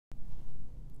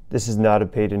This is not a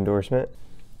paid endorsement.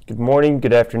 Good morning,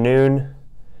 good afternoon,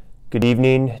 good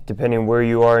evening, depending on where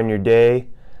you are in your day.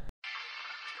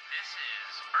 This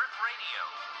is Earth Radio.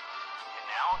 And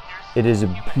now here's It is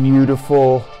a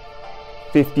beautiful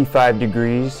 55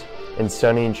 degrees and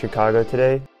sunny in Chicago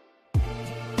today.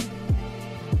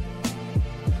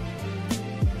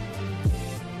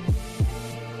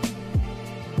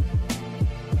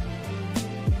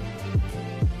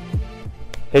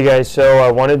 Hey guys, so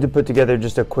I wanted to put together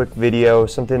just a quick video,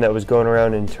 something that was going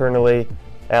around internally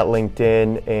at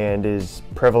LinkedIn and is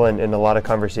prevalent in a lot of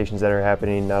conversations that are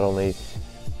happening not only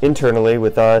internally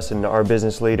with us and our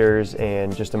business leaders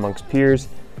and just amongst peers,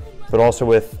 but also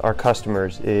with our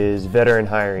customers, is veteran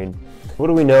hiring. What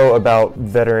do we know about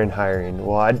veteran hiring?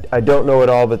 Well, I don't know it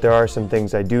all, but there are some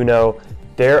things I do know.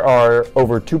 There are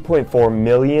over 2.4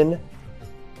 million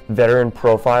veteran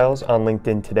profiles on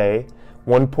LinkedIn today.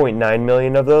 1.9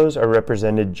 million of those are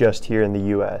represented just here in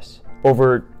the US.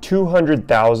 Over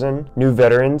 200,000 new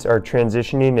veterans are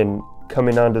transitioning and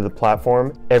coming onto the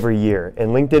platform every year. And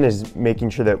LinkedIn is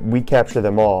making sure that we capture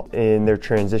them all in their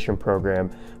transition program,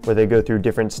 where they go through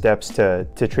different steps to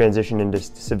transition into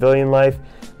civilian life.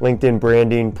 LinkedIn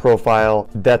branding, profile,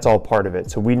 that's all part of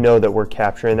it. So we know that we're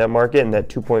capturing that market, and that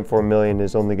 2.4 million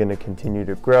is only going to continue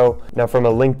to grow. Now, from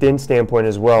a LinkedIn standpoint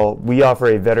as well, we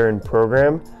offer a veteran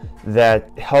program that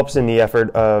helps in the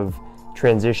effort of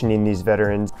transitioning these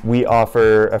veterans. We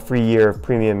offer a free year of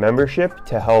premium membership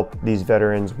to help these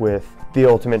veterans with the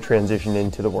ultimate transition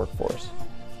into the workforce.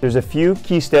 There's a few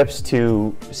key steps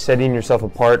to setting yourself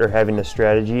apart or having a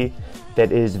strategy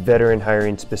that is veteran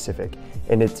hiring specific.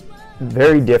 And it's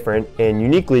very different and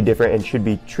uniquely different and should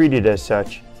be treated as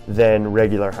such than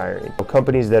regular hiring.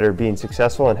 Companies that are being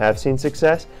successful and have seen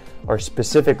success are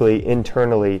specifically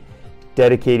internally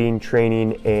dedicating,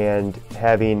 training, and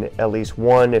having at least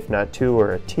one, if not two,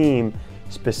 or a team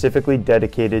specifically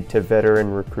dedicated to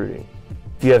veteran recruiting.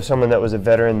 If you have someone that was a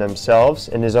veteran themselves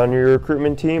and is on your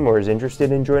recruitment team or is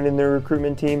interested in joining their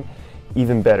recruitment team,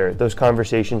 even better. Those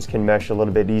conversations can mesh a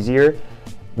little bit easier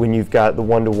when you've got the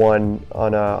one-to-one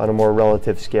on a more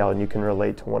relative scale and you can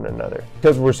relate to one another.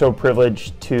 Because we're so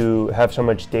privileged to have so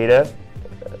much data,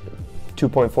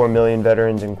 2.4 million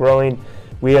veterans and growing,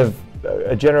 we have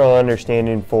a general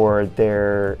understanding for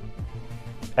their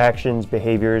actions,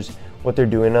 behaviors, what they're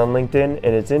doing on LinkedIn, and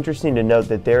it's interesting to note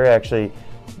that they're actually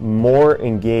more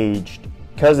engaged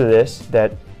because of this.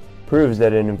 That proves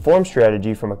that an informed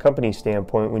strategy from a company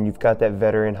standpoint, when you've got that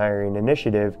veteran hiring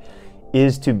initiative,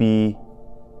 is to be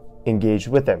engaged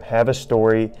with them. Have a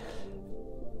story,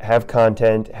 have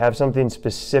content, have something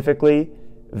specifically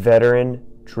veteran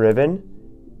driven,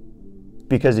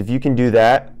 because if you can do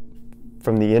that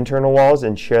from the internal walls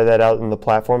and share that out in the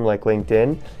platform like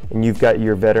LinkedIn, and you've got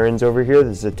your veterans over here,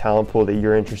 this is a talent pool that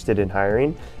you're interested in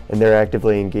hiring, and they're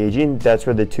actively engaging, that's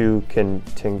where the two can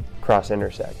cross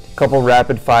intersect. A couple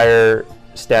rapid fire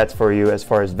stats for you as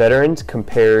far as veterans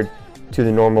compared to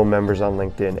the normal members on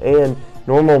LinkedIn. And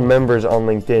normal members on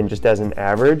LinkedIn, just as an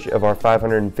average of our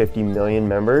 550 million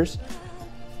members,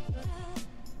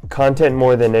 content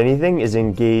more than anything is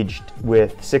engaged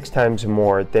with 6 times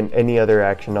more than any other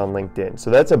action on LinkedIn. So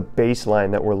that's a baseline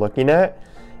that we're looking at.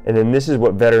 And then this is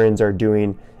what veterans are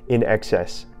doing in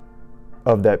excess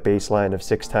of that baseline of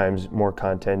 6 times more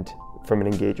content from an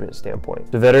engagement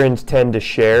standpoint. The veterans tend to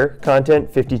share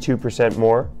content 52%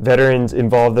 more. Veterans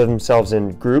involve themselves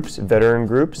in groups, veteran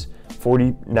groups,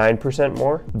 49%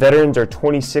 more. Veterans are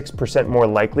 26% more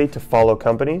likely to follow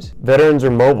companies. Veterans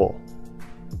are mobile.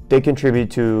 They contribute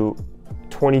to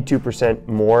 22%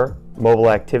 more mobile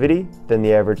activity than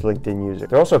the average LinkedIn user.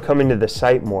 They're also coming to the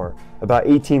site more, about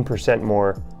 18%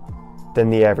 more than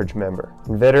the average member.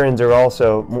 And veterans are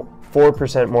also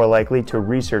 4% more likely to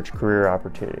research career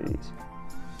opportunities.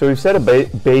 So we've set a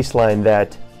baseline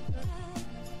that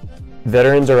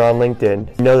veterans are on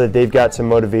LinkedIn. We know that they've got some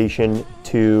motivation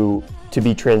to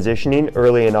be transitioning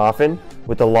early and often,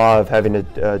 with the law of having a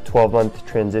 12-month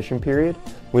transition period.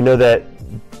 We know that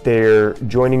they're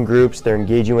joining groups, they're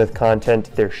engaging with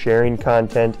content, they're sharing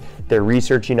content, they're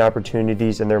researching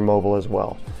opportunities, and they're mobile as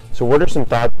well. So what are some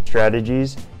thought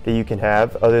strategies that you can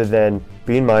have other than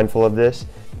being mindful of this,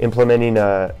 implementing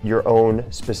your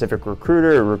own specific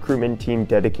recruiter or recruitment team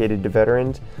dedicated to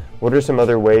veterans? What are some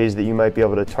other ways that you might be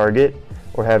able to target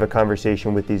or have a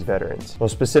conversation with these veterans? Well,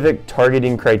 specific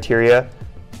targeting criteria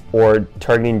or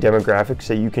targeting demographics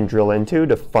that you can drill into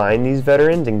to find these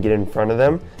veterans and get in front of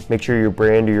them, make sure your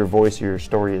brand or your voice or your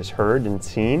story is heard and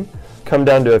seen, come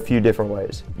down to a few different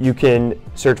ways. You can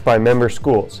search by member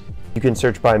schools. You can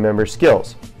search by member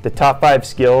skills. The top 5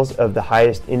 skills of the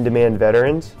highest in-demand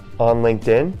veterans on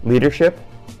LinkedIn: leadership,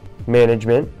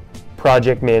 management,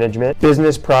 project management,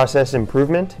 business process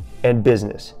improvement, and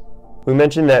business. We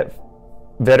mentioned that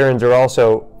veterans are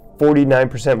also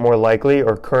 49% more likely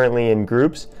or currently in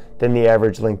groups than the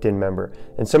average LinkedIn member.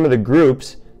 And some of the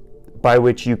groups by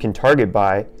which you can target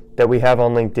by that we have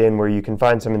on LinkedIn where you can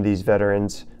find some of these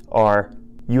veterans are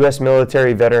U.S.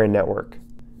 Military Veteran Network,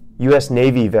 U.S.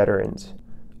 Navy veterans,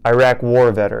 Iraq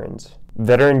War veterans,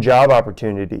 veteran job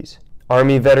opportunities,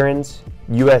 Army veterans,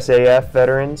 USAF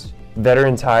veterans,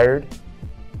 veterans hired,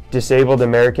 disabled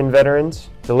American veterans.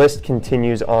 The list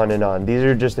continues on and on. These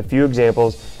are just a few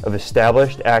examples of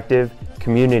established active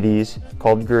communities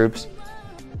called groups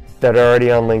that are already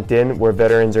on LinkedIn where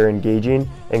veterans are engaging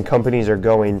and companies are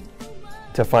going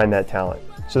to find that talent.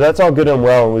 So that's all good and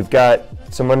well, and we've got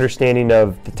some understanding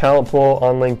of the talent pool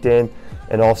on LinkedIn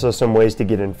and also some ways to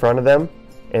get in front of them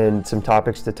and some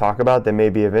topics to talk about that may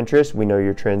be of interest. We know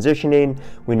you're transitioning.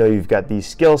 We know you've got these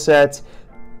skill sets.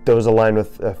 Those align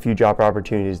with a few job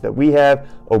opportunities that we have.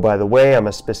 Oh, by the way, I'm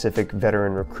a specific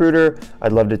veteran recruiter.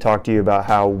 I'd love to talk to you about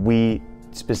how we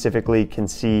specifically can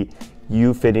see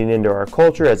you fitting into our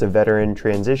culture as a veteran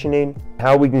transitioning,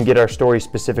 how we can get our story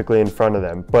specifically in front of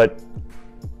them. But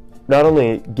not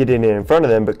only getting it in front of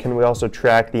them, but can we also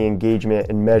track the engagement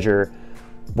and measure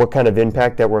what kind of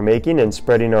impact that we're making and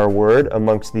spreading our word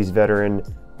amongst these veteran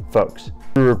folks.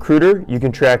 Through Recruiter, you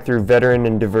can track through Veteran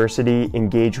and Diversity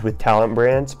Engaged with Talent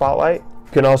Brand Spotlight.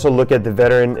 You can also look at the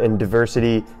veteran and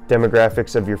diversity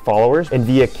demographics of your followers. And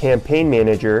via Campaign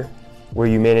Manager, where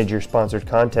you manage your sponsored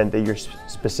content that you're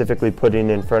specifically putting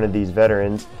in front of these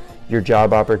veterans, your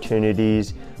job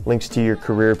opportunities, links to your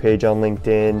career page on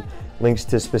LinkedIn, links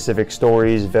to specific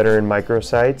stories, veteran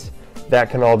microsites, that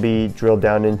can all be drilled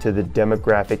down into the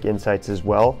demographic insights as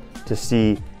well to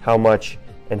see how much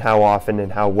and how often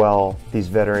and how well these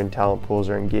veteran talent pools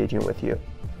are engaging with you.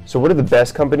 So what are the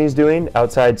best companies doing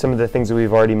outside some of the things that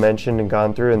we've already mentioned and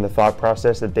gone through and the thought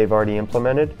process that they've already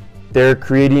implemented? They're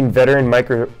creating veteran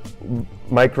micro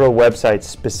websites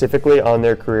specifically on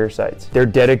their career sites. They're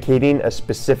dedicating a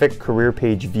specific career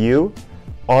page view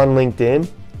on LinkedIn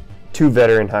to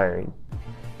veteran hiring.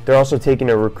 They're also taking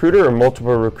a recruiter or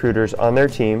multiple recruiters on their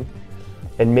team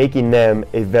and making them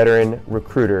a veteran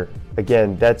recruiter.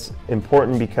 Again, that's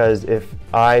important because if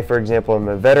I, for example, am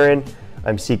a veteran,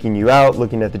 I'm seeking you out,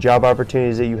 looking at the job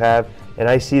opportunities that you have, and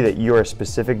I see that you're a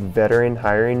specific veteran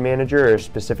hiring manager or a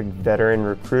specific veteran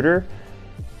recruiter,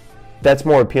 that's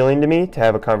more appealing to me to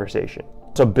have a conversation.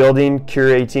 So building,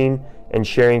 curating, and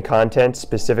sharing content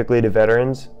specifically to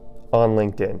veterans on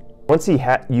LinkedIn. Once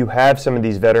you have some of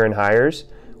these veteran hires,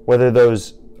 whether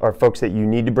those are folks that you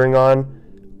need to bring on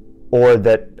or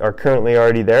that are currently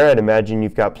already there, I'd imagine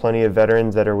you've got plenty of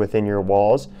veterans that are within your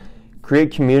walls.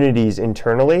 Create communities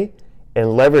internally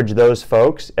and leverage those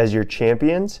folks as your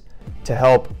champions to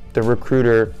help the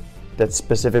recruiter that's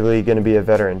specifically going to be a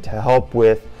veteran, to help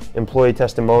with employee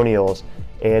testimonials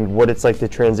and what it's like to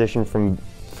transition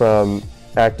from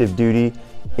active duty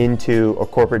into a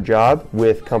corporate job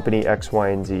with company X, Y,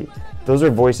 and Z. Those are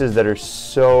voices that are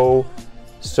so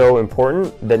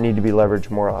important that need to be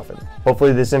leveraged more often.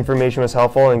 Hopefully this information was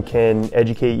helpful and can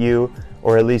educate you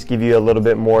or at least give you a little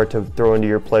bit more to throw into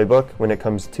your playbook when it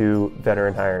comes to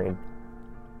veteran hiring.